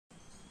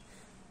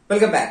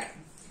Welcome back.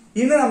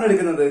 ഇന്ന് നമ്മൾ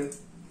എടുക്കുന്നത്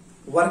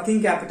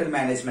വർക്കിംഗ് ക്യാപിറ്റൽ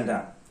മാനേജ്മെന്റ്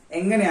ആണ്.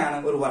 എങ്ങനെയാണ്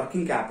ഒരു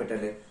വർക്കിംഗ്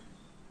ക്യാപിറ്റൽ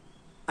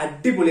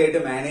അടിപൊളിയായിട്ട്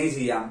മാനേജ്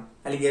ചെയ്യാം,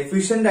 അല്ലെങ്കിൽ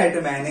എഫിഷ്യന്റ് ആയിട്ട്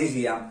മാനേജ്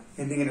ചെയ്യാം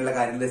എന്നിങ്ങനെയുള്ള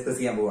കാര്യങ്ങൾ ഡിസ്കസ്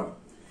ചെയ്യാൻ പോവാണ്.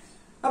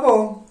 അപ്പോ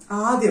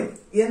ആദ്യം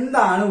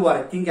എന്താണ്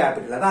വർക്കിംഗ്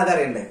ക്യാപിറ്റൽ, അത്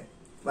അതറിയണ്ടേ.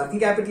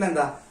 വർക്കിംഗ് ക്യാപിറ്റൽ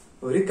എന്താ?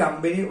 ഒരു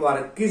കമ്പനി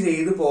വർക്ക്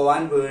ചെയ്ത്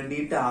പോവാൻ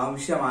വേണ്ടിയിട്ട്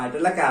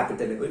ആവശ്യമായിട്ടുള്ള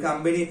ക്യാപിറ്റൽ. ഒരു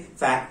കമ്പനി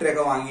ഫാക്ടറി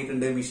ഒക്കെ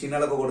വാങ്ങിയിട്ടുണ്ട്,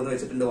 മെഷീനുകളൊക്കെ കൊണ്ടുവന്ന്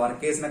വെച്ചിട്ടുണ്ട്,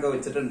 വർക്കേഴ്സിനൊക്കെ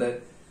വെച്ചിട്ടുണ്ട്,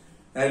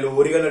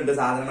 ലോറികളുണ്ട്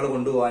സാധനങ്ങൾ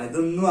കൊണ്ടുപോകാൻ.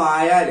 ഇതൊന്നും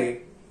ആയാല്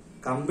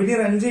കമ്പനി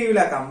റൺ ചെയ്യൂല.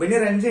 കമ്പനി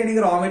റൺ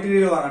ചെയ്യണമെങ്കിൽ റോ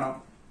മെറ്റീരിയൽ വാങ്ങണം,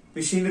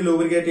 മെഷീനിൽ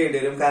ലൂബ്രിക്കേറ്റ് ചെയ്യേണ്ടി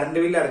വരും, കറണ്ട്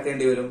ബില്ല്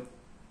അടക്കേണ്ടി വരും,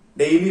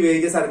 ഡെയിലി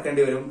വേജസ്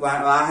അടക്കേണ്ടി വരും,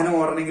 വാഹനം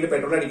ഓടണമെങ്കിൽ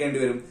പെട്രോൾ അടിക്കേണ്ടി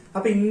വരും.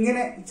 അപ്പൊ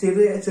ഇങ്ങനെ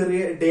ചെറിയ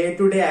ചെറിയ ഡേ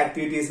ടു ഡേ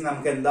ആക്ടിവിറ്റീസ്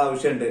നമുക്ക് എന്താ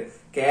ആവശ്യമുണ്ട്?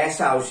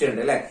 ക്യാഷ്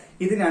ആവശ്യമുണ്ട് അല്ലെ.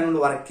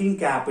 ഇതിനാണ് വർക്കിംഗ്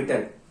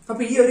ക്യാപിറ്റൽ.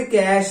 അപ്പൊ ഈ ഒരു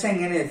ക്യാഷ്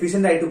എങ്ങനെ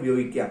എഫിഷ്യന്റ് ആയിട്ട്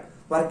ഉപയോഗിക്കാം,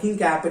 വർക്കിംഗ്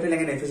ക്യാപിറ്റൽ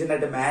എങ്ങനെ എഫിഷ്യന്റ്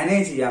ആയിട്ട്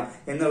മാനേജ് ചെയ്യാം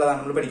എന്നുള്ളതാണ്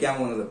നമ്മൾ പഠിക്കാൻ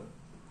പോകുന്നത്.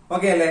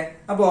 ഓക്കെ അല്ലെ.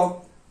 അപ്പോ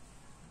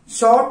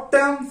ഷോർട്ട്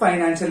ടേം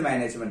ഫൈനാൻഷ്യൽ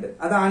മാനേജ്മെന്റ്,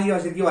 അതാണ് ഈ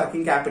ശരിക്കും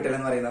വർക്കിംഗ് ക്യാപിറ്റൽ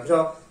എന്ന് പറയുന്നത്. പക്ഷെ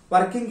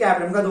വർക്കിംഗ്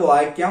ക്യാപിറ്റൽ നമുക്ക് അത്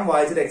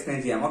വായിച്ചിട്ട് എക്സ്പ്ലെയിൻ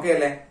ചെയ്യാം. ഓക്കെ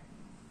അല്ലെ.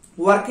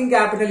 Working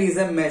capital is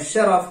A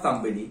measure of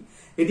company.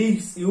 It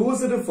is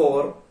used for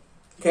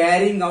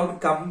carrying out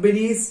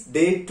companies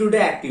day to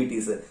day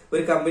activities.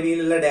 ഒരു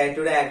കമ്പനിയിലുള്ള ഡേ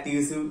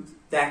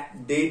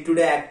ടു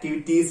ഡേ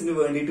ആക്ടിവിറ്റീസിന്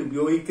വേണ്ടിയിട്ട്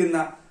ഉപയോഗിക്കുന്ന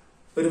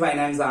ഒരു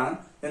ഫൈനാൻസ് ആണ്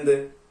എന്ത്?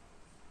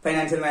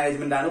 ഫൈനാൻഷ്യൽ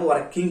മാനേജ്മെന്റ് ആണ്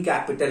വർക്കിംഗ്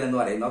ക്യാപിറ്റൽ എന്ന്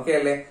പറയുന്നത്. ഓക്കെ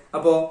അല്ലെ.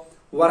 അപ്പോ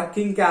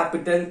working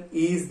capital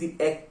is the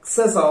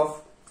excess of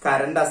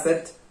current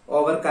asset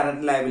over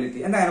current liability.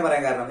 എന്താ അങ്ങനെ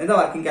പറയാൻ കാരണം? എന്താ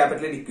working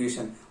ക്യാപിറ്റലിന്റെ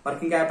equation?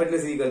 Working capital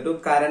is equal to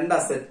current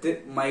asset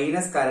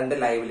minus current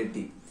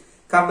liability.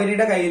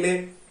 കമ്പനിയുടെ കയ്യില്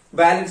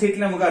ബാലൻസ്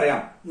ഷീറ്റിൽ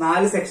നമുക്കറിയാം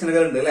 4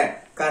 സെക്ഷനുകൾ ഉണ്ട് അല്ലെ.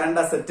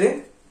 Current asset,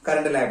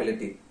 current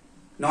liability,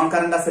 non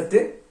current asset,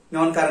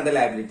 non current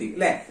liability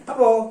അല്ലെ.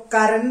 അപ്പോ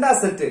കറന്റ്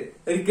അസറ്റ്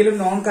ഒരിക്കലും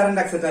നോൺ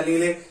കറന്റ് അസറ്റ്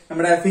അല്ലെങ്കിൽ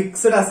നമ്മുടെ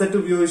ഫിക്സഡ് അസറ്റ്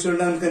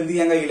ഉപയോഗിച്ചുകൊണ്ട് നമുക്ക് എന്ത്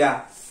ചെയ്യാൻ കഴിയില്ല?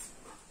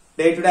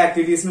 ഡേ ടു ഡേ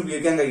ആക്ടിവിറ്റീസിന്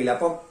ഉപയോഗിക്കാൻ കഴിയില്ല.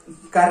 അപ്പൊ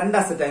കറന്റ്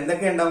അസറ്റ്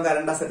എന്തൊക്കെ ഉണ്ടാവും?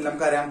 കറന്റ് അസറ്റിൽ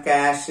നമുക്കറിയാം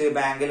cash,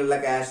 ബാങ്കിലുള്ള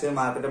cash,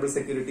 marketable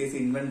securities,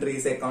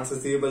 inventories, accounts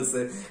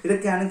receivables,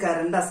 ഇതൊക്കെയാണ്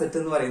കറന്റ് അസറ്റ്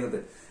എന്ന് പറയുന്നത്.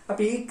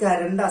 അപ്പൊ ഈ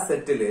കറന്റ്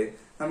അസറ്റില്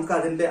നമുക്ക്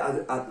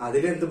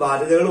അതിലെന്ത്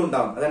ബാധ്യതകളും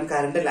ഉണ്ടാവും. അതാണ്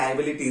കറന്റ്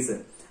ലയബിലിറ്റീസ്.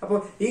 അപ്പൊ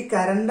ഈ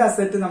കറന്റ്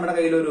അസറ്റ് നമ്മുടെ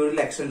കയ്യിൽ ഒരു 1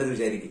 ലക്ഷം ഉണ്ടെന്ന്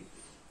വിചാരിക്കും.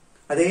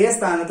 അതേ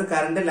സ്ഥാനത്ത്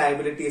കറന്റ്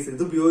ലയബിലിറ്റീസ്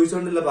ഇത്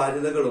ഉപയോഗിച്ചുകൊണ്ടുള്ള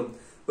ബാധ്യതകളും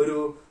ഒരു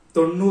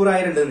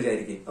 90,000 ഉണ്ടെന്ന്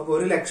വിചാരിക്കും. അപ്പൊ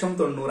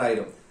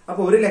 1,90,000.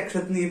 അപ്പൊ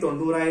 1,00,000 ഈ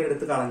 90,000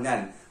 എടുത്ത്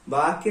കളഞ്ഞാൽ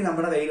ബാക്കി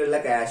നമ്മുടെ കയ്യിലുള്ള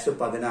ക്യാഷ്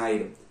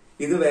 10,000.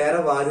 ഇത് വേറെ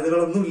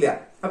ബാധ്യതകളൊന്നുമില്ല.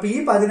 അപ്പൊ ഈ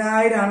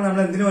 10,000 ആണ്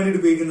നമ്മൾ എന്തിനു വേണ്ടി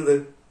ഉപയോഗിക്കുന്നത്?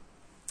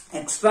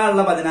 എക്സ്ട്രാ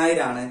ഉള്ള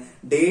 10,000 ആണ്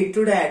ഡേ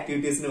ടു ഡേ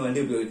ആക്ടിവിറ്റീസിന് വേണ്ടി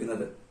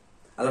ഉപയോഗിക്കുന്നത്.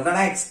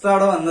 അതുകൊണ്ടാണ് എക്സ്ട്രാ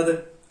അവിടെ വന്നത്.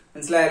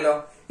 മനസ്സിലായല്ലോ.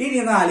 ഇനി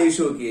ഒന്ന്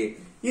ആലോചിച്ച് നോക്കിയേ.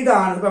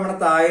 ഇതാണ് ഇപ്പൊ നമ്മുടെ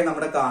താഴെ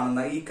നമ്മുടെ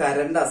കാണുന്ന ഈ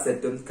കറന്റ്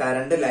അസറ്റും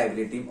കറന്റ്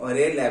ലയബിലിറ്റിയും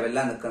ഒരേ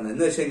ലെവലിലാണ് നിൽക്കുന്നത്.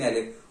 എന്ന് വെച്ച്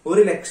കഴിഞ്ഞാല്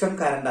 1,00,000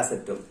 കറന്റ്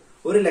അസറ്റും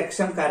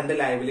 1,00,000 കറന്റ്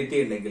ലയബിലിറ്റി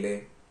ഉണ്ടെങ്കിൽ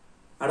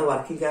അവിടെ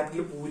വർക്കിംഗ്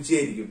ക്യാപിറ്റൽ 0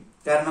 ആയിരിക്കും.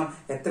 കാരണം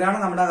എത്രയാണ്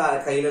നമ്മുടെ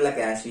കയ്യിലുള്ള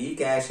ക്യാഷ്, ഈ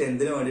ക്യാഷ്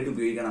എന്തിനു വേണ്ടിയിട്ട്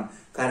ഉപയോഗിക്കണം?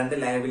 കറന്റ്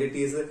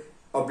ലയബിലിറ്റീസ്,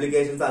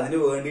 ഒബ്ലിഗേഷൻസ് അതിന്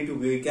വേണ്ടിയിട്ട്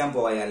ഉപയോഗിക്കാൻ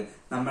പോയാൽ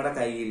നമ്മുടെ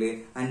കയ്യിൽ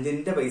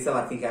 5 പൈസ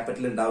വർക്കിംഗ്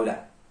ക്യാപിറ്റൽ ഉണ്ടാവില്ല.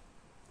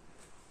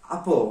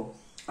 അപ്പോ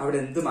അവിടെ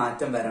എന്ത്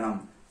മാറ്റം വരണം?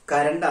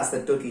 കറന്റ്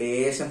അസറ്റ് ഒരു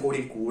ലേശം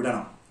കൂടി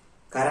കൂടണം.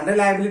 കറന്റ്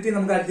ലയബിലിറ്റി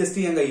നമുക്ക് അഡ്ജസ്റ്റ്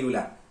ചെയ്യാൻ കഴിയൂല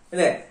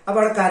അല്ലെ. അപ്പൊ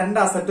അവിടെ കറന്റ്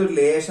അസറ്റ് ഒരു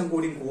ലേശം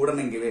കൂടി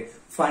കൂടണമെങ്കിൽ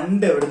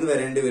ഫണ്ട് എവിടുന്ന്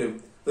വരേണ്ടി വരും?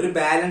 ഒരു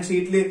ബാലൻസ്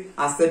ഷീറ്റിൽ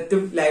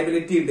അസറ്റും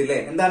ലയബിലിറ്റി ഉണ്ട് അല്ലെ.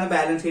 എന്താണ്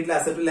ബാലൻസ് ഷീറ്റിൽ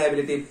അസറ്റും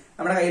ലയബിലിറ്റിയും?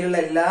 നമ്മുടെ കയ്യിലുള്ള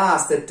എല്ലാ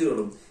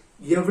അസറ്റുകളും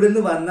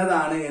എവിടുന്ന്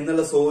വന്നതാണ്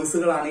എന്നുള്ള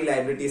സോഴ്സുകളാണ് ഈ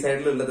ലയബിലിറ്റി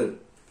സൈഡിൽ ഉള്ളത്.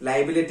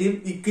 ലയബിലിറ്റിയും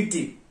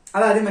ഇക്വിറ്റിയും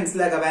അതാദ്യം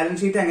മനസ്സിലാക്കുക.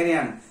 ബാലൻസ് ഷീറ്റ്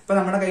എങ്ങനെയാണ്? ഇപ്പൊ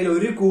നമ്മുടെ കയ്യിൽ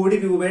 1 കോടി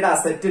രൂപയുടെ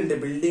അസറ്റ് ഉണ്ട്,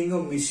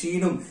 ബിൽഡിങ്ങും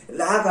മെഷീനും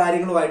എല്ലാ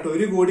കാര്യങ്ങളുമായിട്ട്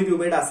 1 കോടി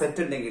രൂപയുടെ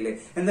അസറ്റ് ഉണ്ടെങ്കിൽ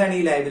എന്താണ്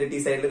ഈ ലയബിലിറ്റി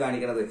സൈഡിൽ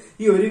കാണിക്കുന്നത്?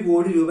 ഈ 1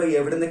 കോടി രൂപ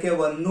എവിടെ നിന്നൊക്കെ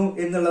വന്നു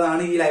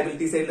എന്നുള്ളതാണ് ഈ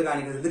ലയബിലിറ്റി സൈഡിൽ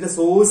കാണിക്കുന്നത്. ഇതിന്റെ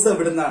സോഴ്സ്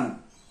എവിടുന്നാണ്?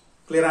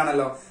 ക്ലിയർ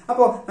ആണല്ലോ.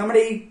 അപ്പോ നമ്മുടെ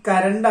ഈ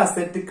കറന്റ്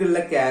അസറ്റുക്കുള്ള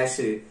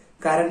ക്യാഷ്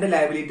കറന്റ്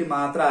ലയബിലിറ്റി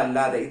മാത്രം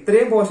അല്ലാതെ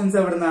ഇത്രയും പോർഷൻസ്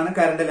എവിടുന്നാണ്?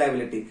 Current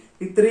liability.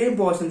 ഇത്രയും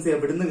പോർഷൻസ്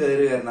എവിടുന്ന്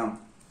കയറി വരണം?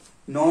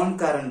 നോൺ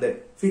കറന്റ്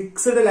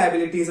ഫിക്സഡ്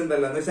ലയബിലിറ്റീസ്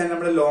ഉണ്ടല്ലോ. എന്ന് വെച്ചാൽ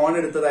നമ്മൾ ലോൺ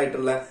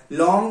എടുത്തതായിട്ടുള്ള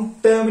ലോങ്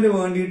ടേമിന്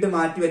വേണ്ടിയിട്ട്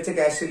മാറ്റിവെച്ച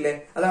ക്യാഷ് ഇല്ലേ,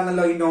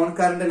 അതാണല്ലോ ഈ നോൺ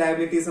കറന്റ്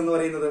ലയബിലിറ്റീസ് എന്ന്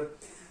പറയുന്നത്.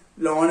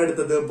 ലോൺ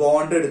എടുത്തത്,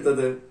 ബോണ്ട്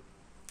എടുത്തത്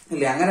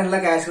ഇല്ലേ, അങ്ങനെയുള്ള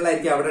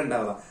ക്യാഷുകളായിരിക്കും അവിടെ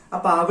ഉണ്ടാവുക.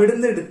 അപ്പൊ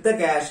അവിടുന്ന് എടുത്ത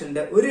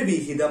ക്യാഷിന്റെ ഒരു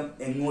വിഹിതം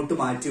എങ്ങോട്ട്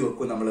മാറ്റി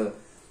വെക്കും? നമ്മള്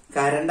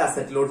കറന്റ്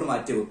അസറ്റിലോട്ട്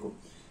മാറ്റി വെക്കും.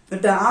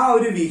 എന്നിട്ട് ആ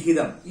ഒരു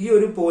വിഹിതം, ഈ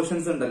ഒരു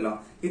പോർഷൻസ് ഉണ്ടല്ലോ,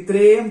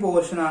 ഇത്രയും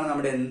പോർഷനാണ്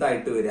നമ്മുടെ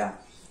എന്തായിട്ട് വരിക?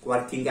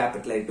 വർക്കിംഗ്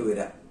ക്യാപിറ്റൽ ആയിട്ട്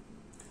വരിക.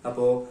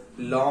 അപ്പോ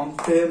ലോങ്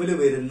ടേമിൽ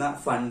വരുന്ന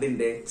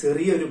ഫണ്ടിന്റെ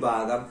ചെറിയൊരു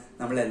ഭാഗം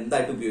നമ്മൾ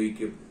എന്തായിട്ട്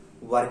ഉപയോഗിക്കും?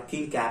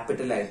 വർക്കിംഗ്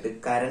ക്യാപിറ്റൽ ആയിട്ട്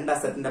കറന്റ്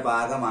അസറ്റിന്റെ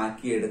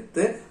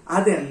ഭാഗമാക്കിയെടുത്ത്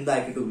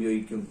അതെന്താക്കിയിട്ട്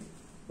ഉപയോഗിക്കും?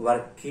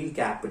 വർക്കിംഗ്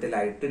ക്യാപിറ്റൽ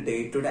ആയിട്ട് ഡേ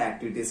ടു ഡേ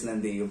ആക്ടിവിറ്റീസിന്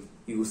എന്ത് ചെയ്യും?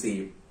 യൂസ്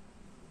ചെയ്യും.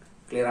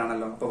 ക്ലിയർ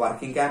ആണല്ലോ. അപ്പൊ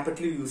വർക്കിംഗ്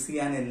ക്യാപിറ്റൽ യൂസ്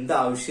ചെയ്യാൻ എന്ത്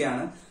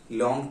ആവശ്യമാണ്?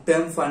 ലോങ്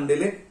ടേം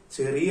ഫണ്ടില്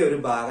ചെറിയൊരു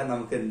ഭാഗം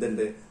നമുക്ക്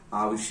എന്തുണ്ട്?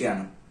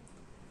 ആവശ്യമാണ്.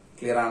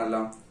 ക്ലിയർ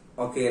ആണല്ലോ.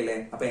 ഓക്കെ അല്ലേ.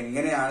 അപ്പൊ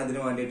എങ്ങനെയാണ് ഇതിനു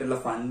വേണ്ടിയിട്ടുള്ള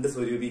ഫണ്ട്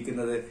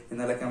സ്വരൂപിക്കുന്നത്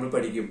എന്നുള്ളതൊക്കെ നമ്മൾ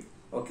പഠിക്കും.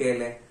 ഓക്കെ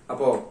അല്ലേ.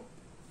 അപ്പോ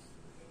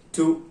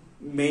to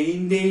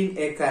maintain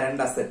A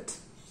current asset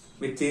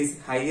which is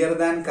higher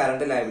than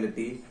current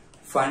liability,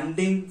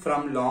 funding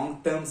from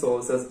long-term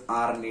sources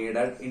are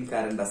needed in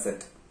current asset.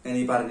 ഞാൻ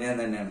ഈ പറഞ്ഞത്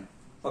തന്നെയാണ്.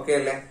 ഓക്കെ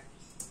അല്ലേ?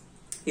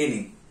 ഇനി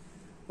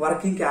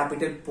വർക്കിംഗ്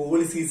ക്യാപിറ്റൽ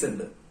പോളിസീസ്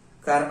ഉണ്ട്.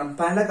 കാരണം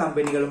പല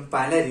കമ്പനികളും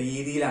പല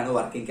രീതിയിലാണ്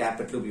വർക്കിംഗ്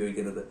ക്യാപിറ്റൽ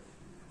ഉപയോഗിക്കുന്നത്.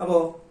 അപ്പോ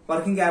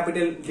working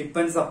capital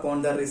depends upon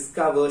the risk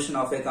aversion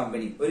of A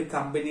company. ഒരു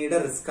കമ്പനിയുടെ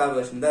risk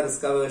aversion, the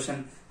risk aversion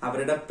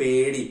അവരുടെ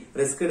പേടി,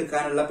 റിസ്ക്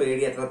എടുക്കാനുള്ള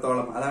പേടി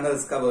എത്രത്തോളം, അതാണ്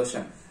റിസ്ക്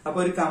അവേർഷൻ. അപ്പൊ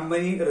ഒരു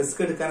കമ്പനി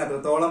റിസ്ക് എടുക്കാൻ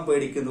എത്രത്തോളം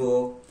പേടിക്കുന്നുവോ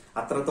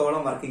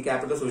അത്രത്തോളം വർക്കിംഗ്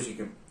ക്യാപിറ്റൽ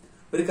സൂക്ഷിക്കും.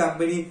 ഒരു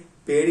കമ്പനി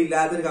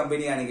പേടിയില്ലാത്തൊരു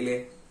കമ്പനിയാണെങ്കിൽ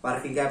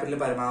വർക്കിംഗ് ക്യാപിറ്റൽ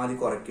പരമാവധി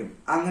കുറയ്ക്കും.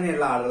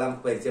 അങ്ങനെയുള്ള ആളുകളെ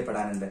നമുക്ക്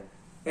പരിചയപ്പെടാനുണ്ട്.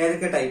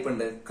 ഏതൊക്കെ ടൈപ്പ്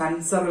ഉണ്ട്?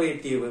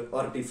 Conservative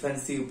or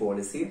defensive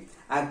policy,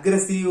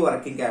 aggressive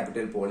working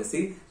capital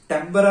policy,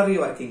 temporary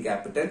working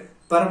capital,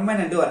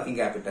 permanent working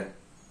capital.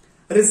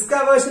 Risk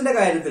അവേഴ്സിന്റെ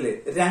കാര്യത്തിൽ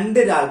രണ്ട്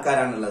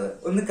ആൾക്കാരാണുള്ളത്.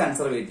 ഒന്ന്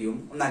കൺസർവേറ്റീവും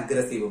ഒന്ന്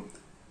അഗ്രസീവും,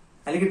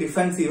 അല്ലെങ്കിൽ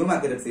ഡിഫെൻസീവും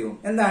അഗ്രസീവും.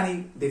 എന്താണ് ഈ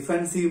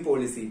ഡിഫെൻസീവ്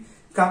പോളിസി?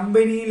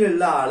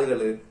 കമ്പനിയിലുള്ള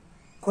ആളുകള്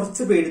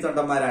കുറച്ച്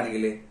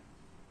പേടിത്തൊണ്ടന്മാരാണെങ്കിൽ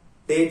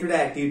ഡേ ടു ഡേ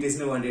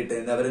ആക്ടിവിറ്റീസിന് വേണ്ടിയിട്ട്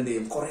അവരെന്ത്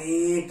ചെയ്യും? കുറെ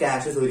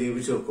ക്യാഷ്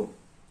സ്വരൂപിച്ചു വെക്കും.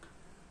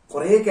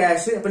 കുറെ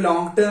ക്യാഷ് ഇപ്പൊ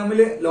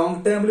ലോങ്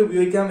ടേമിൽ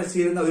ഉപയോഗിക്കാൻ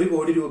വെച്ചിരുന്ന 1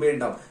 കോടി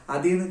രൂപയുണ്ടാവും.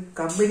 അതിൽ നിന്ന്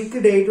കമ്പനിക്ക്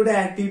ഡേ ടു ഡേ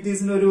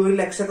ആക്ടിവിറ്റീസിന് ഒരു 1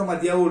 ലക്ഷമൊക്കെ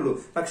മതിയാവുള്ളൂ.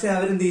 പക്ഷെ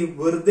അവരെന്ത് ചെയ്യും?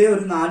 വെറുതെ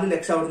ഒരു 4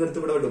 ലക്ഷം അവിടെ നിർത്തി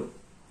ഇവിടെ വിടും.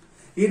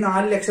 ഈ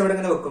 4 ലക്ഷം ഇവിടെ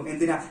ഇങ്ങനെ വെക്കും.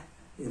 എന്തിനാ?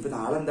 ഇപ്പൊ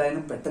നാളെ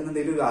എന്തായാലും പെട്ടെന്ന്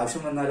എന്തെങ്കിലും ഒരു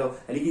ആവശ്യം വന്നാലോ,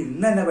 അല്ലെങ്കിൽ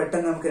ഇന്ന് തന്നെ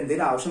പെട്ടെന്ന് നമുക്ക്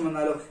എന്തെങ്കിലും ആവശ്യം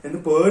വന്നാലോ എന്ന്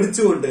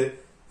പേടിച്ചുകൊണ്ട്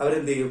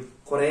അവരെന്ത് ചെയ്യും?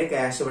 കുറെ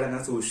ക്യാഷ് ഇവിടെ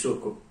ഇങ്ങനെ സൂക്ഷിച്ചു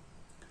വെക്കും.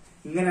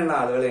 ഇങ്ങനെയുള്ള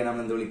ആളുകളെയാണ്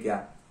നമ്മൾ എന്ത് വിളിക്കുക?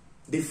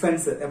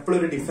 ഡിഫൻസ്. എപ്പോഴും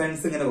ഒരു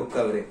ഡിഫൻസ് ഇങ്ങനെ വെക്കുക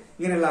അവര്.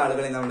 ഇങ്ങനെയുള്ള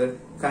ആളുകളെ നമ്മൾ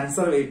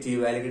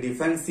കൺസർവേറ്റീവ് അല്ലെങ്കിൽ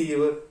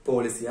ഡിഫൻസീവ്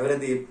പോളിസി.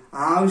 അവരെന്ത് ചെയ്യും?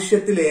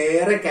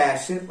 ആവശ്യത്തിലേറെ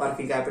ക്യാഷ്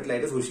വർക്കിംഗ് ക്യാപിറ്റൽ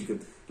ആയിട്ട് സൂക്ഷിക്കും.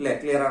 അല്ലെ?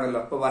 ക്ലിയർ ആണല്ലോ?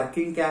 അപ്പൊ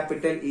working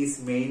capital is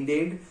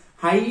maintained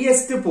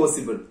highest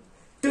possible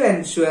to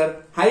ensure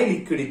high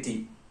liquidity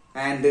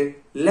and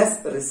less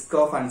risk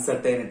of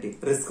uncertainty.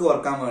 Risk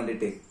കുറക്കാൻ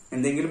വേണ്ടിയിട്ട്,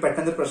 എന്തെങ്കിലും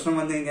പെട്ടെന്ന് പ്രശ്നം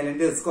വന്നു കഴിഞ്ഞാൽ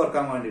അതിന്റെ റിസ്ക്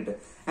കുറക്കാൻ വേണ്ടിയിട്ട്.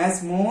 As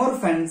more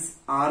funds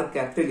R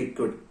kept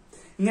liquid.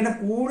 ഇങ്ങനെ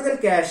കൂടുതൽ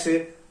ക്യാഷ്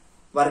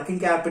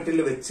വർക്കിംഗ്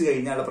ക്യാപിറ്റലിൽ വെച്ച്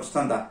കഴിഞ്ഞാലുള്ള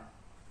പ്രശ്നം എന്താ?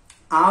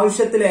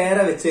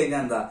 ആവശ്യത്തിലേറെ വെച്ച്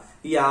കഴിഞ്ഞാൽ എന്താ?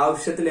 ഈ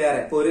ആവശ്യത്തിലേറെ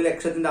ഇപ്പൊ 1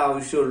 ലക്ഷത്തിന്റെ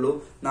ആവശ്യമുള്ളൂ,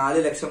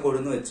 4 ലക്ഷം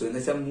കൊടുന്ന് വെച്ചു എന്ന്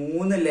വെച്ചാൽ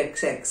 3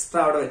 ലക്ഷം എക്സ്ട്രാ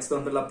അവിടെ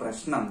വെച്ചതുകൊണ്ടുള്ള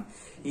പ്രശ്നം,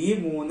 ഈ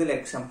 3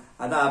 ലക്ഷം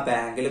അത് ആ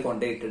ബാങ്കിൽ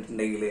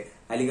കൊണ്ടുപോയിട്ടിട്ടുണ്ടെങ്കിൽ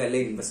അല്ലെങ്കിൽ അല്ലെ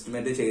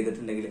ഇൻവെസ്റ്റ്മെന്റ്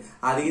ചെയ്തിട്ടുണ്ടെങ്കിൽ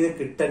അതിൽ നിന്ന്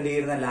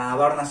കിട്ടേണ്ടിയിരുന്ന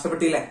ലാഭം അവിടെ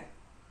നഷ്ടപ്പെട്ടില്ലേ?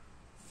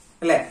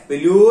 അല്ലെ?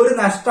 വലിയൊരു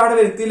നഷ്ടം അവിടെ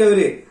വരുത്തിയില്ല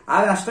അവര്. ആ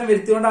നഷ്ടം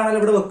വരുത്തിയോണ്ടാണല്ലോ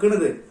ഇവിടെ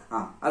വെക്കുന്നത്.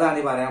 അതാണ്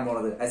ഈ പറയാൻ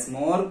പോണത്. As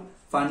more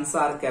funds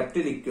R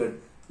kept liquid,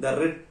 the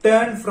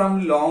return from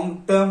long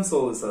term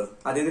sources,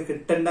 അതായത്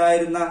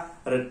കിട്ടേണ്ടായിരുന്ന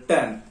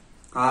return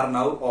are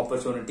now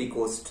opportunity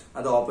cost.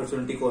 അത്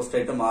ഓപ്പർച്യൂണിറ്റി കോസ്റ്റ്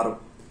ആയിട്ട് മാറും.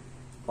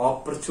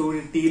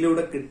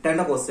 ഓപ്പർച്യൂണിറ്റിയിലൂടെ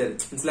കിട്ടേണ്ട കോസ്റ്റ്.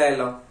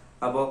 മനസ്സിലായല്ലോ?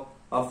 അപ്പോ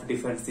ഓഫ്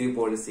ഡിഫെൻസീവ്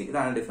പോളിസി.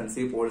 ഇതാണ്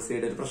ഡിഫെൻസീവ്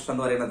പോളിസിയുടെ ഒരു പ്രശ്നം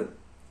എന്ന് പറയുന്നത്.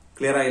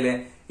 ക്ലിയർ ആയില്ലേ?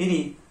 ഇനി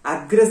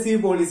അഗ്രസീവ്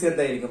പോളിസി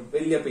എന്തായിരിക്കും?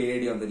 വലിയ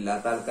പേടിയൊന്നും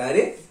ഇല്ലാത്ത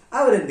ആൾക്കാര്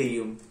അവരെന്ത്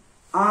ചെയ്യും?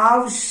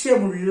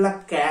 ആവശ്യമുള്ള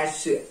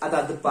ക്യാഷ്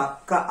അത്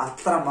പക്ക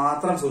അത്ര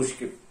മാത്രം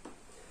സൂക്ഷിക്കും.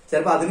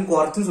 ചിലപ്പോ അതിന്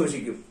കുറച്ചും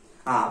സൂക്ഷിക്കും.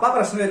 അപ്പൊ ആ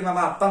പ്രശ്നം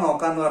വരുമ്പോ അപ്പ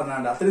നോക്കാന്ന്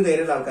പറഞ്ഞാണ്ട് അത്രയും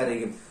നേരിട്ട്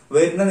ആൾക്കാരായിരിക്കും.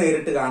 വരുന്ന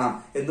നേരിട്ട് കാണാം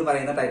എന്ന്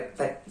പറയുന്ന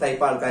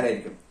ടൈപ്പ്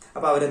ആൾക്കാരായിരിക്കും.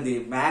 അപ്പൊ അവരെന്ത്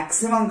ചെയ്യും?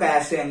 മാക്സിമം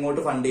ക്യാഷ്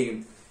എങ്ങോട്ട് ഫണ്ട് ചെയ്യും?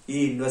 ഈ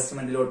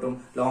ഇൻവെസ്റ്റ്മെന്റിലോട്ടും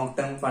ലോങ്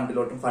ടേം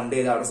ഫണ്ടിലോട്ടും ഫണ്ട്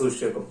ചെയ്ത് അവിടെ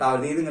സൂക്ഷിച്ചു വെക്കും.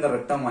 അതിൽ നിന്ന് ഇങ്ങനെ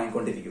റിട്ടേൺ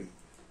വാങ്ങിക്കൊണ്ടിരിക്കും.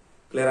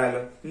 ക്ലിയർ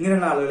ആയല്ലോ?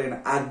 ഇങ്ങനെയുള്ള ആളുകളാണ്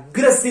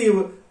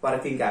aggressive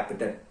working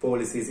capital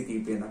policies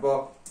keep ചെയ്യുന്നത്. അപ്പോ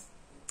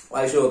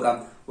വായിച്ചു നോക്കാം.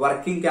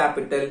 Working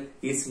capital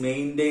is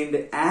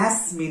maintained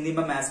as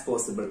minimum as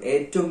possible.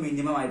 ഏറ്റവും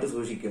മിനിമം ആയിട്ട്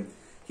സൂക്ഷിക്കും.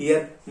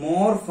 Here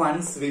more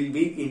funds will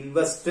be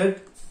invested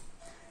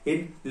in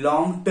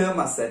long term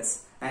assets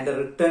and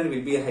return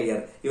will be higher.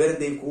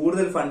 ഇവരെന്ത് ചെയ്യും?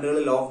 കൂടുതൽ ഫണ്ടുകൾ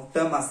ലോങ്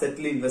ടേം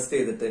അസറ്റിൽ ഇൻവെസ്റ്റ്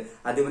ചെയ്തിട്ട്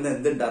അതിൽ നിന്ന്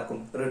എന്തുണ്ടാക്കും?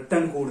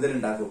 റിട്ടേൺ കൂടുതൽ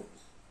ഉണ്ടാക്കും.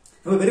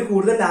 അപ്പൊ ഇവര്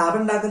കൂടുതൽ ലാഭം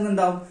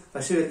ഉണ്ടാക്കുന്നുണ്ടാവും.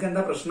 പക്ഷെ ഇവർക്ക്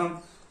എന്താ പ്രശ്നം?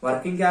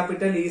 Working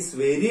capital is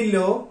very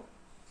low,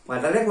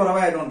 വളരെ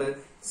കുറവായതുകൊണ്ട്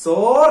so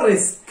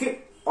risk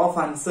of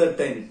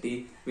uncertainty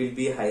will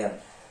be higher.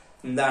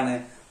 എന്താണ്?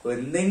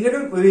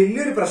 എന്തെങ്കിലും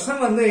വലിയൊരു പ്രശ്നം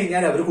വന്നു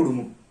കഴിഞ്ഞാൽ അവർ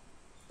കുടുങ്ങും.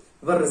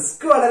 അപ്പൊ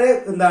റിസ്ക് വളരെ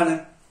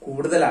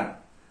കൂടുതലാണ്.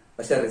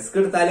 പക്ഷെ റിസ്ക്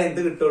എടുത്താലേ എന്ത്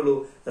കിട്ടുള്ളൂ?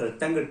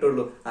 റിട്ടേൺ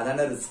കിട്ടുള്ളൂ.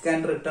 അതാണ് റിസ്ക്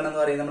ആൻഡ് റിട്ടേൺ എന്ന്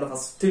പറയുന്നത്. നമ്മുടെ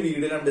ഫസ്റ്റ്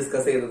വീഡിയോയിലാണ്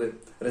ഡിസ്കസ് ചെയ്തത്.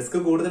 റിസ്ക്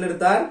കൂടുതൽ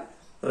എടുത്താൽ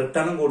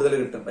റിട്ടേണും കൂടുതൽ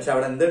കിട്ടും. പക്ഷെ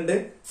അവിടെ എന്തുണ്ട്?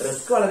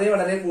 റിസ്ക് വളരെ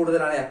വളരെ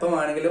കൂടുതലാണ്. എപ്പം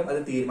വേണമെങ്കിലും അത്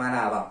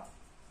തീരുമാനമാവാം.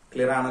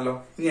 ക്ലിയർ ആണല്ലോ?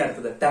 ഇനി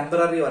അടുത്തത്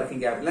ടെമ്പററി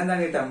വർക്കിംഗ് ക്യാപിറ്റൽ.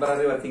 എന്താണ് ഈ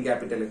ടെമ്പററി വർക്കിംഗ്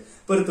ക്യാപിറ്റൽ?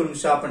 ഇപ്പൊ ഒരു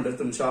തുണിഷാപ്പ് ഉണ്ട്, ഒരു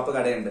തുണിഷാപ്പ്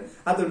കടയുണ്ട്.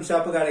 ആ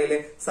തുണിഷാപ്പ് കടയിൽ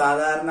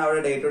സാധാരണ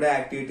അവിടെ ഡേ ടു ഡേ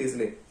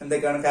ആക്ടിവിറ്റീസിൽ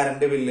എന്തൊക്കെയാണ്?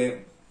 കറണ്ട് ബില്ല്,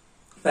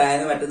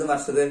 ഫാന്, മറ്റത്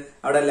മറിച്ചത്,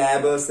 അവിടെ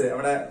ലേബേഴ്സ്,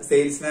 അവിടെ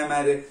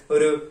സെയിൽസ്മാൻമാര്,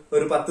 ഒരു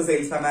 10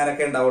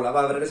 സെയിൽസ്മാൻമാരൊക്കെ ഉണ്ടാവുള്ളൂ.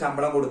 അപ്പൊ അവരുടെ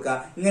ശമ്പളം കൊടുക്കുക,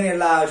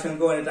 ഇങ്ങനെയുള്ള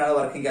ആവശ്യങ്ങൾക്ക് വേണ്ടിയിട്ടാണ്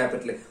വർക്കിംഗ്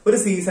ക്യാപിറ്റൽ. ഒരു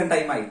സീസൺ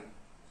ടൈമായി.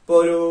 ഇപ്പൊ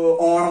ഒരു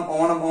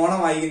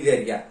ഓണമായി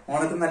വിചാരിക്കുക.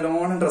 ഓണത്തിന്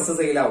നല്ലോണം ഡ്രസ്സ്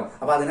സെയിലാവും.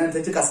 അപ്പൊ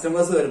അതിനനുസരിച്ച്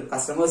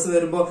കസ്റ്റമേഴ്സ്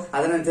വരുമ്പോ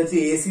അതിനനുസരിച്ച്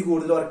AC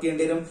കൂടുതൽ വർക്ക്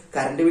ചെയ്യേണ്ടി വരും,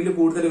 കറണ്ട് ബില്ല്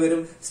കൂടുതൽ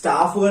വരും.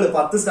 സ്റ്റാഫുകൾ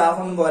 10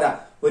 സ്റ്റാഫൊന്നും പോരാ,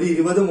 ഒരു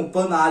 20,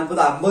 30,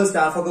 40, 50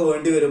 സ്റ്റാഫൊക്കെ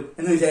വേണ്ടി വരും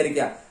എന്ന്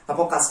വിചാരിക്കുക.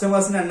 അപ്പൊ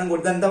കസ്റ്റമേഴ്സിന് എണ്ണം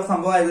കൊടുത്ത് എന്താ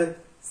സംഭവമായത്?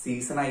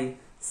 സീസണായി.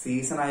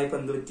 സീസൺ ആയപ്പോ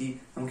എന്ത് പറ്റി?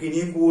 നമുക്ക്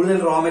ഇനിയും കൂടുതൽ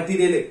റോ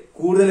മെറ്റീരിയൽ,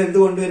 കൂടുതൽ എന്ത്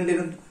കൊണ്ടുവരേണ്ടി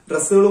വരും?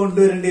 ഡ്രസ്സുകൾ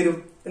കൊണ്ടുവരേണ്ടി വരും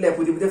അല്ലെ?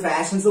 പുതിയ പുതിയ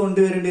ഫാഷൻസ്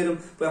കൊണ്ടുവരേണ്ടി വരും.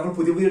 നമ്മൾ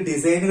പുതിയ പുതിയ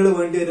ഡിസൈനുകൾ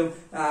വേണ്ടി വരും,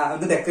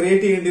 ഒന്ന്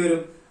ഡെക്കറേറ്റ് ചെയ്യേണ്ടി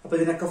വരും. അപ്പൊ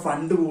ഇതിനൊക്കെ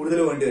ഫണ്ട് കൂടുതൽ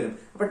വേണ്ടി വരും.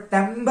 അപ്പൊ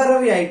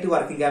ടെമ്പററി ആയിട്ട്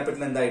വർക്കിംഗ്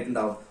ക്യാപിറ്റൽ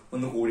എന്തായിട്ടുണ്ടാവും?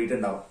 ഒന്ന്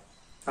കൂടിയിട്ടുണ്ടാവും.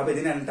 അപ്പൊ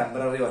ഇതിനാണ്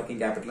ടെമ്പററി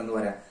വർക്കിംഗ് ക്യാപിറ്റൽ എന്ന്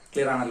പറയാം.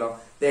 ക്ലിയർ ആണല്ലോ?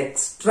 The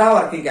extra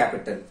working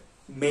capital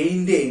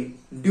maintain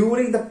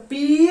during the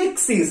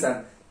peak season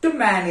two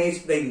manage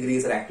the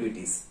increased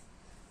activities.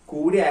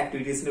 കൂടിയ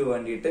ആക്ടിവിറ്റീസിന്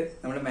വേണ്ടിയിട്ട്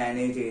നമ്മൾ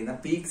മാനേജ് ചെയ്യുന്ന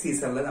പീക്ക്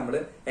സീസണിൽ നമ്മൾ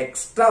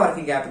extra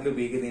working capital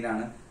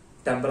ഉപയോഗിക്കുന്നതിനാണ്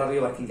temporary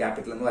working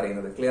capital എന്ന്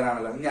പറയുന്നത്. ക്ലിയർ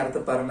ആണല്ലോ? ഇനി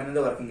അടുത്ത്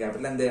പെർമനന്റ് വർക്കിംഗ്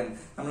ക്യാപിറ്റൽ എന്ത് ചെയ്യണം?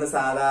 നമ്മൾ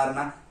സാധാരണ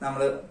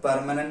നമ്മൾ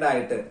പെർമനന്റ്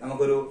ആയിട്ട്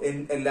നമുക്കൊരു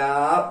എല്ലാ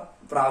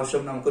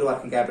പ്രാവശ്യവും നമുക്കൊരു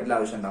വർക്കിംഗ് ക്യാപിറ്റൽ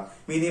ആവശ്യമുണ്ടാവും.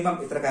 മിനിമം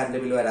ഇത്ര കറണ്ട്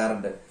ബില്ല്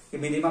വരാറുണ്ട്,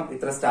 മിനിമം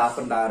ഇത്ര സ്റ്റാഫ്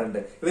ഉണ്ടാകാറുണ്ട്,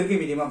 ഇവർക്ക്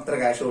മിനിമം ഇത്ര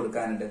ക്യാഷ്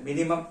കൊടുക്കാനുണ്ട്,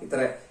 മിനിമം ഇത്ര,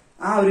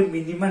 ആ ഒരു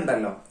മിനിമം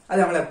ഉണ്ടല്ലോ, അത്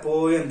നമ്മൾ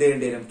എപ്പോഴും എന്ത്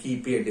ചെയ്യേണ്ടി വരും?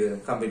 കീപ്പ് ചെയ്യേണ്ടി വരും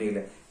കമ്പനിയിൽ.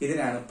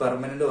 ഇതിനാണ്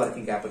പെർമനന്റ്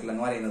വർക്കിംഗ് ക്യാപിറ്റൽ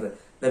എന്ന് പറയുന്നത്.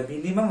 The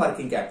minimum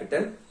working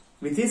capital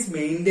which is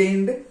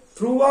maintained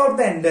through out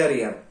the entire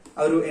year.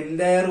 ഒരു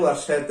എൻറ്റയർ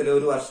വർഷത്തിൽ,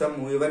 ഒരു വർഷം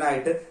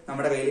മുഴുവനായിട്ട്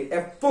നമ്മുടെ കയ്യിൽ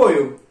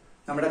എപ്പോഴും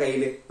നമ്മുടെ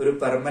കയ്യിൽ ഒരു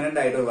പെർമനന്റ്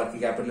ആയിട്ട് ഒരു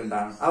വർക്കിംഗ് ക്യാപിറ്റൽ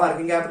ഉണ്ടാകണം. ആ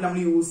വർക്കിംഗ് ക്യാപിറ്റൽ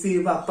നമ്മൾ യൂസ്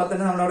ചെയ്യുമ്പോൾ അപ്പൊ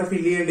തന്നെ നമ്മൾ അവിടെ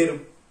ഫില്ല് ചെയ്യേണ്ടി വരും.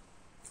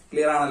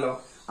 ക്ലിയർ ആണല്ലോ?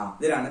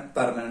 ഇതിനാണ്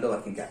പെർമനന്റ്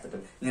വർക്കിംഗ്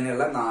ക്യാപിറ്റൽ.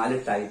 ഇങ്ങനെയുള്ള 4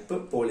 ടൈപ്പ്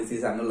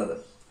പോളിസീസ് ആണ് ഉള്ളത്.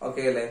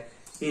 ഓക്കെ അല്ലേ?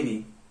 ഇനി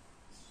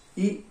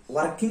ഈ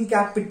വർക്കിംഗ്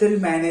ക്യാപിറ്റൽ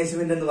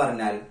മാനേജ്മെന്റ് എന്ന്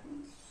പറഞ്ഞാൽ,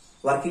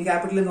 വർക്കിംഗ്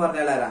ക്യാപിറ്റൽ എന്ന്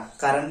പറഞ്ഞാൽ ആരാ?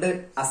 Current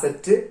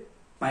asset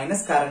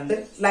minus current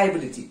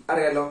liability.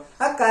 അറിയാലോ?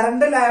 ആ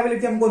കറണ്ട്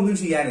ലയബിലിറ്റി നമുക്ക് ഒന്നും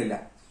ചെയ്യാനില്ല.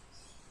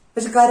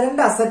 പക്ഷെ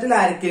കറണ്ട് അസറ്റിൽ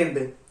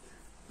ആരൊക്കെയുണ്ട്?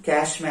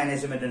 ക്യാഷ്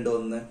മാനേജ്മെന്റ് ഉണ്ട്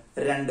 1,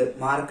 2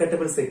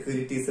 മാർക്കറ്റബിൾ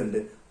സെക്യൂരിറ്റീസ് ഉണ്ട്,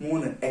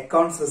 3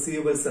 അക്കൗണ്ട്സ്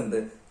റിസീവബിൾസ് ഉണ്ട്,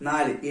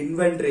 4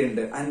 ഇൻവെന്ററി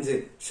ഉണ്ട്, 5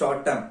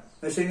 ഷോർട്ട് ടേം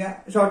എന്ന് വെച്ച് കഴിഞ്ഞാൽ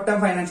ഷോർട്ട് ടേം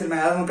ഫൈനാൻഷ്യൽ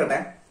അത് നോക്കട്ടെ.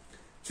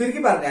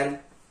 ചുരുക്കി പറഞ്ഞാൽ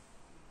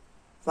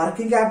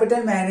വർക്കിംഗ്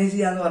ക്യാപിറ്റൽ മാനേജ്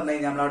ചെയ്യാന്ന് പറഞ്ഞു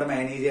കഴിഞ്ഞാൽ നമ്മളവിടെ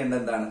മാനേജ് ചെയ്യേണ്ടത്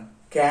എന്താണ്?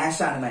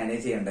 ക്യാഷ് ആണ്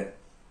മാനേജ് ചെയ്യേണ്ടത്.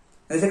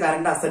 എന്ന് വെച്ചാൽ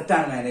കറണ്ട് അസറ്റ്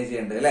ആണ് മാനേജ്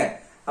ചെയ്യേണ്ടത് അല്ലെ?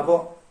 അപ്പോ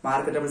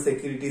മാർക്കറ്റബിൾ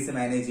സെക്യൂരിറ്റീസ്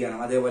മാനേജ് ചെയ്യണം,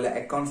 അതേപോലെ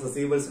അക്കൗണ്ട്സ്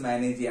റിസീവബിൾസ്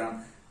മാനേജ് ചെയ്യണം,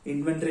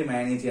 ഇൻവെന്ററി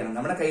മാനേജ് ചെയ്യണം.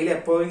 നമ്മുടെ കയ്യിൽ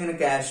എപ്പോഴും ഇങ്ങനെ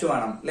ക്യാഷ്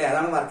വേണം അല്ലെ?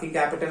 അതാണ് വർക്കിംഗ്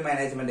ക്യാപിറ്റൽ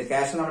മാനേജ്മെന്റ്.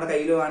 ക്യാഷ് നമ്മുടെ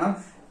കയ്യിൽ വേണം.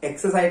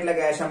 എക്സസ് ആയിട്ടുള്ള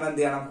ക്യാഷ് നമ്മൾ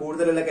എന്ത് ചെയ്യണം?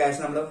 കൂടുതലുള്ള ക്യാഷ്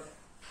നമ്മൾ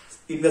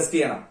ഇൻവെസ്റ്റ്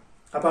ചെയ്യണം.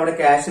 അപ്പൊ അവിടെ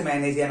ക്യാഷ്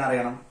മാനേജ് ചെയ്യാൻ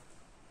അറിയണം.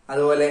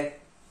 അതുപോലെ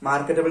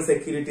മാർക്കറ്റബിൾ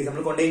സെക്യൂരിറ്റീസ്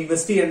നമ്മൾ കൊണ്ടുപോയി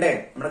ഇൻവെസ്റ്റ് ചെയ്യണ്ടേ?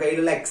 നമ്മുടെ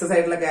കയ്യിലുള്ള എക്സസ്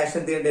ആയിട്ടുള്ള ക്യാഷ്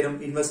എന്ത് ചെയ്യേണ്ടി വരും?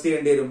 ഇൻവെസ്റ്റ്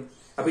ചെയ്യേണ്ടി വരും.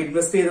 അപ്പൊ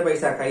ഇൻവെസ്റ്റ് ചെയ്ത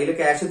പൈസ, കയ്യിൽ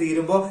ക്യാഷ്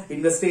തീരുമ്പോ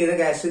ഇൻവെസ്റ്റ് ചെയ്ത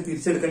ക്യാഷ്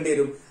തിരിച്ചെടുക്കേണ്ടി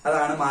വരും.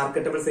 അതാണ്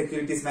മാർക്കറ്റബിൾ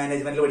സെക്യൂരിറ്റീസ്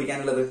മാനേജ്മെന്റിൽ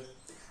പഠിക്കാനുള്ളത്.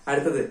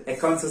 അടുത്തത്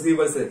അക്കൗണ്ട്സ്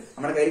റിസീവേഴ്സ്.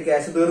 നമ്മുടെ കയ്യിൽ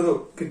ക്യാഷ് തീർന്നു,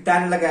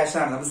 കിട്ടാനുള്ള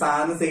ക്യാഷാണ്. നമ്മൾ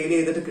സാധനം സെയിൽ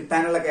ചെയ്തിട്ട്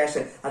കിട്ടാനുള്ള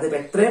ക്യാഷ്, അത്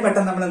എത്രയും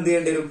പെട്ടെന്ന് നമ്മൾ എന്ത്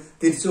ചെയ്യേണ്ടി വരും?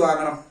 തിരിച്ചു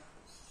വാങ്ങണം.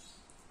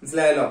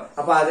 മനസ്സിലായല്ലോ?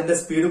 അപ്പൊ അതിന്റെ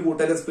സ്പീഡ്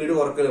കൂട്ടലും സ്പീഡ്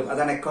കുറക്കലും,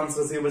 അതാണ് accounts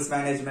receivers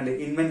management.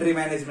 Inventory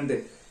management,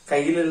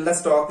 കയ്യിലുള്ള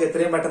സ്റ്റോക്ക്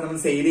എത്രയും പെട്ടെന്ന്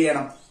നമ്മൾ സെയിൽ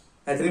ചെയ്യണം.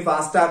 എത്രയും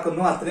ഫാസ്റ്റ്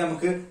ആക്കുന്നു അത്രയും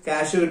നമുക്ക്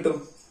ക്യാഷ് കിട്ടും.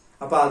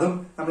 അപ്പൊ അതും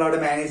നമ്മൾ അവിടെ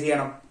മാനേജ്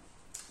ചെയ്യണം.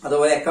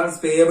 അതുപോലെ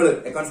അക്കൗണ്ട്സ്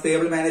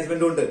പേയബിൾ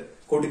മാനേജ്മെന്റും ഉണ്ട്.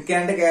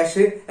 കൊടുക്കേണ്ട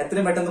ക്യാഷ്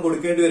എത്രയും പെട്ടെന്ന്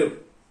കൊടുക്കേണ്ടി വരും.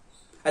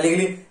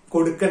 അല്ലെങ്കിൽ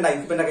കൊടുക്കണ്ട,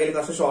 ഇപ്പൊ എന്റെ കയ്യിൽ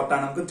കുറച്ച്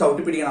ഷോർട്ടാണ്, നമുക്ക്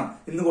ചവിട്ടി പിടിക്കണം,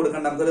 ഇന്ന്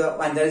കൊടുക്കണ്ട, നമുക്കൊരു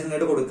 5 ദിവസം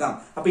കഴിഞ്ഞിട്ട് കൊടുക്കാം.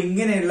 അപ്പൊ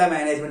ഇങ്ങനെയുള്ള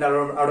മാനേജ്മെന്റ്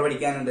അവിടെ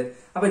പഠിക്കാനുണ്ട്.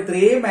 അപ്പൊ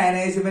ഇത്രയും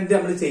മാനേജ്മെന്റ്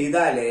നമ്മൾ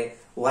ചെയ്താലേ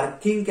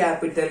വർക്കിംഗ്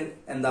ക്യാപിറ്റൽ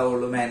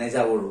എന്താവുള്ളൂ? മാനേജ്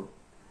ആവുള്ളൂ.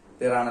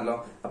 ക്ലിയർ ആണല്ലോ?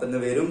 അപ്പൊ ഇന്ന്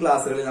വരും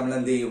ക്ലാസ്സുകളിൽ നമ്മൾ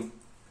എന്ത് ചെയ്യും?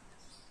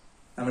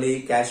 നമ്മൾ ഈ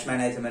cash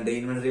management,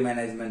 inventory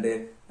management,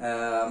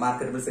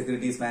 marketable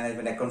securities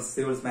management, accounts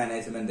receivables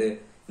management,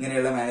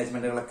 ഇങ്ങനെയുള്ള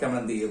മാനേജ്മെന്റുകളൊക്കെ നമ്മൾ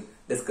എന്ത് ചെയ്യും?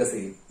 ഡിസ്കസ്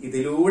ചെയ്യും.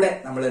 ഇതിലൂടെ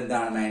നമ്മൾ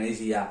എന്താണ് മാനേജ്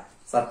ചെയ്യുക?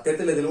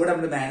 സത്യത്തിൽ ഇതിലൂടെ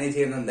നമ്മൾ മാനേജ്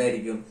ചെയ്യുന്നത്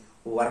എന്തായിരിക്കും?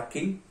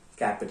 വർക്കിംഗ്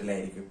ക്യാപിറ്റൽ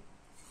ആയിരിക്കും.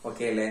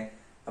 ഓക്കെ അല്ലേ?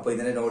 അപ്പൊ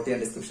ഇതിന്റെ നോട്ട് ഞാൻ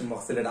ഡിസ്ക്രിപ്ഷൻ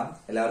ബോക്സിൽ ഇടാം.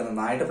 എല്ലാവരും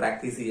നന്നായിട്ട്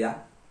പ്രാക്ടീസ് ചെയ്യുക,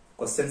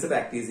 ക്വസ്റ്റ്യൻസ്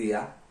പ്രാക്ടീസ്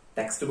ചെയ്യുക,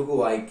 ടെക്സ്റ്റ് ബുക്ക്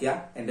വായിക്കുക.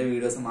 എന്റെ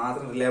വീഡിയോസ്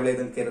മാത്രം റിലയബിൾ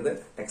ചെയ്ത് നിൽക്കരുത്.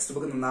 ടെക്സ്റ്റ്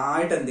ബുക്ക്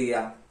നന്നായിട്ട് എന്ത്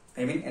ചെയ്യുക?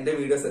 എന്റെ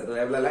വീഡിയോസ്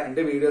റിലയബിൾ അല്ല,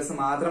 എന്റെ വീഡിയോസ്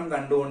മാത്രം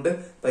കണ്ടുകൊണ്ട്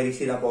പരീക്ഷ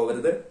എഴുതാൻ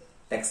പോകരുത്.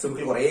 ടെക്സ്റ്റ്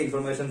ബുക്കിൽ കുറെ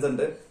ഇൻഫർമേഷൻസ്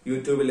ഉണ്ട്.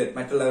 യൂട്യൂബിൽ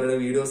മറ്റുള്ളവരുടെ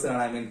വീഡിയോസ്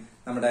കാണാൻ,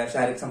 നമ്മുടെ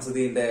ഷാരിഖ്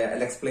സംസുദ്ദീന്റെ,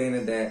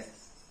 അലക്സ്പ്ലെയിനിന്റെ,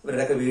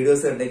 ഇവരുടെയൊക്കെ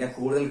വീഡിയോസ് കണ്ടു കഴിഞ്ഞാൽ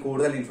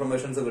കൂടുതൽ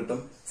ഇൻഫർമേഷൻസ് കിട്ടും.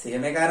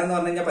 CMA കാരെന്ന്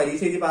പറഞ്ഞു കഴിഞ്ഞാൽ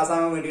പരീക്ഷ എഴുതി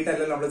പാസ്സാകാൻ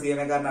വേണ്ടിയിട്ടല്ലല്ലോ നമ്മൾ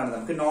CMA കാരനാണ്.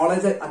 നമുക്ക്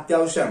നോളജ്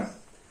അത്യാവശ്യമാണ്.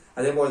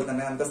 അതേപോലെ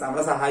തന്നെ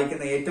നമ്മളെ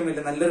സഹായിക്കുന്ന ഏറ്റവും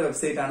വലിയ നല്ലൊരു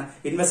വെബ്സൈറ്റ് ആണ്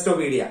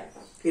ഇൻവെസ്റ്റോപീഡിയ.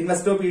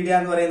 ഇൻവെസ്റ്റോപീഡിയ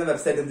എന്ന് പറയുന്ന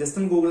വെബ്സൈറ്റ്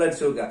ജസ്റ്റ് ഗൂഗിൾ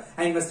അടിച്ചു നോക്കുക. ആ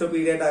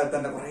ഇൻവെസ്റ്റോപീഡിയയുടെ അകത്ത്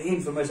തന്നെ കുറെ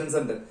ഇൻഫർമേഷൻസ്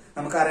ഉണ്ട്.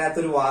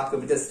 നമുക്കറിയാത്തൊരു വാക്ക്,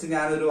 ജസ്റ്റ്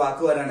ഞാനൊരു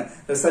വാക്ക് വരാണ്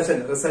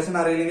റിസഷൻ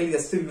അറിയില്ലെങ്കിൽ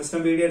ജസ്റ്റ്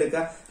ഇൻവെസ്റ്റോപീഡിയ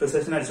എടുക്കുക,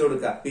 റിസഷൻ അടിച്ചു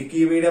കൊടുക്കുക.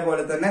 വിക്കിപീഡിയ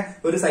പോലെ തന്നെ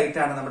ഒരു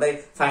സൈറ്റാണ് നമ്മുടെ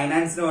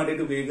ഫൈനാൻസിന്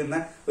വേണ്ടിയിട്ട് ഉപയോഗിക്കുന്ന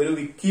ഒരു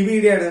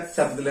വിക്കിപീഡിയയുടെ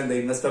ശബ്ദത്തിൽ എന്താ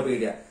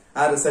ഇൻവെസ്റ്റോപീഡിയ.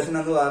 ആ റിസഷൻ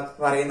എന്ന്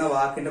പറയുന്ന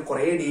വാക്കിന്റെ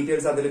കുറെ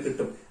ഡീറ്റെയിൽസ് അതിൽ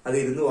കിട്ടും. അത്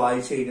ഇരുന്ന്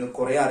വായിച്ചു കഴിഞ്ഞാൽ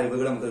കുറെ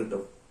അറിവുകൾ നമുക്ക്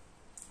കിട്ടും.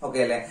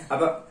 ഓക്കെ അല്ലെ?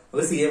 അപ്പൊ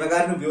ഒരു CMA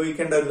കാരന്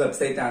ഉപയോഗിക്കേണ്ട ഒരു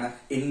വെബ്സൈറ്റ് ആണ്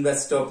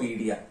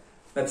ഇൻവെസ്റ്റോപീഡിയ.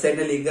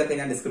 വെബ്സൈറ്റിന്റെ ലിങ്ക് ഒക്കെ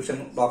ഞാൻ ഡിസ്ക്രിപ്ഷൻ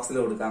ബോക്സിൽ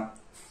കൊടുക്കാം.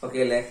 ഓക്കെ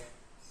അല്ലേ?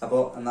 അപ്പോ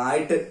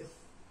നന്നായിട്ട്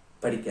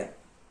പഠിക്കാം.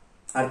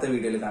 അടുത്ത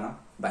വീഡിയോയിൽ കാണാം.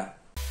 ബൈ.